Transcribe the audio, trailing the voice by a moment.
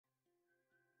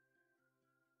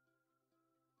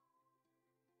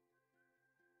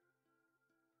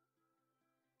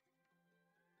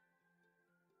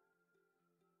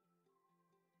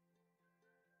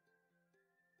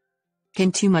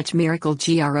Can too much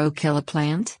Miracle-Gro kill a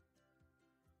plant?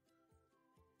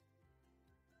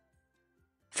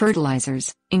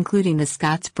 Fertilizers, including the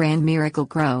Scott's brand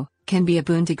Miracle-Gro, can be a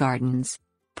boon to gardens.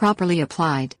 Properly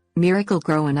applied,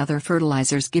 Miracle-Gro and other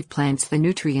fertilizers give plants the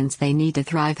nutrients they need to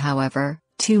thrive. However,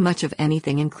 too much of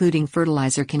anything including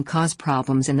fertilizer can cause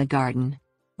problems in the garden.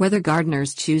 Whether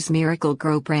gardeners choose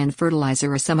Miracle-Gro brand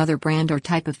fertilizer or some other brand or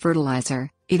type of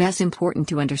fertilizer, it is important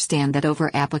to understand that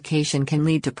over-application can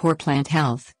lead to poor plant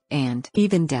health, and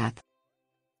even death.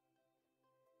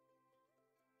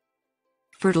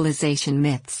 Fertilization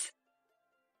myths.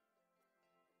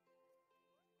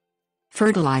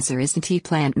 Fertilizer isn't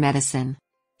plant medicine.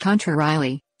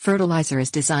 Contrarily, fertilizer is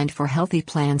designed for healthy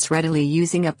plants readily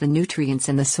using up the nutrients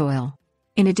in the soil.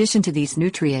 In addition to these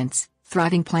nutrients,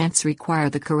 thriving plants require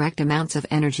the correct amounts of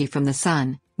energy from the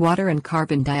sun, water and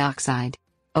carbon dioxide.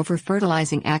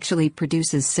 Over-fertilizing actually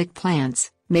produces sick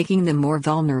plants, making them more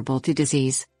vulnerable to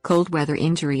disease, cold weather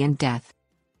injury and death.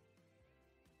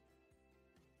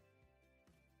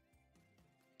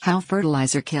 How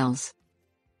fertilizer kills.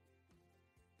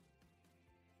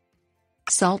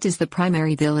 Salt is the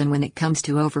primary villain when it comes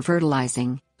to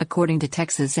over-fertilizing, according to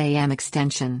Texas A&M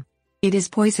Extension. It is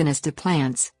poisonous to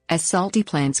plants, as salty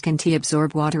plants can't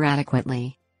absorb water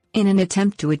adequately. In an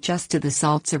attempt to adjust to the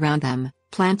salts around them,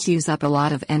 plants use up a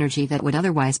lot of energy that would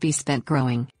otherwise be spent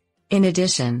growing. In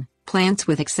addition, plants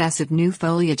with excessive new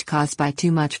foliage caused by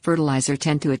too much fertilizer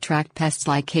tend to attract pests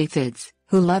like aphids,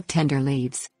 who love tender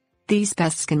leaves. These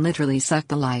pests can literally suck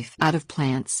the life out of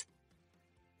plants.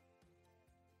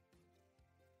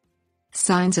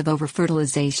 Signs of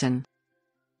over-fertilization.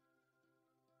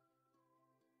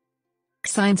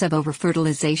 Signs of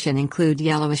over-fertilization include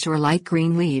yellowish or light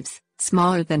green leaves,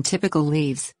 smaller than typical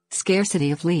leaves,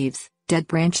 scarcity of leaves, dead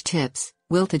branch tips,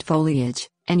 wilted foliage,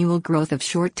 annual growth of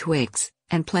short twigs,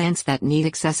 and plants that need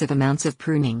excessive amounts of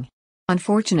pruning.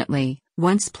 Unfortunately,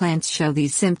 once plants show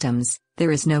these symptoms,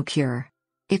 there is no cure.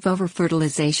 If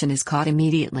over-fertilization is caught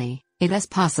immediately, it is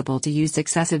possible to use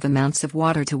excessive amounts of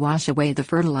water to wash away the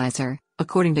fertilizer,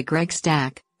 according to Greg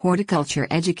Stack, horticulture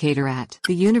educator at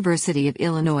the University of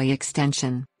Illinois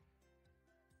Extension.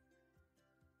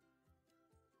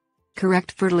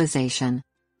 Correct fertilization.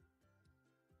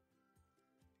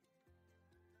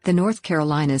 The North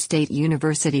Carolina State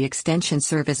University Extension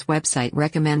Service website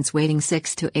recommends waiting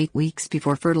 6 to 8 weeks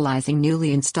before fertilizing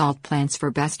newly installed plants for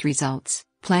best results.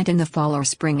 Plant in the fall or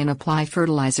spring and apply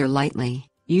fertilizer lightly,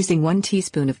 using 1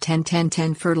 teaspoon of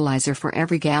 10-10-10 fertilizer for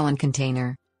every gallon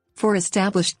container. For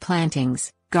established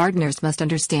plantings, gardeners must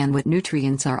understand what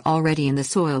nutrients are already in the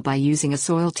soil by using a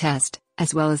soil test,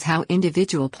 as well as how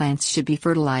individual plants should be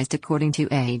fertilized according to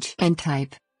age and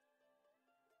type.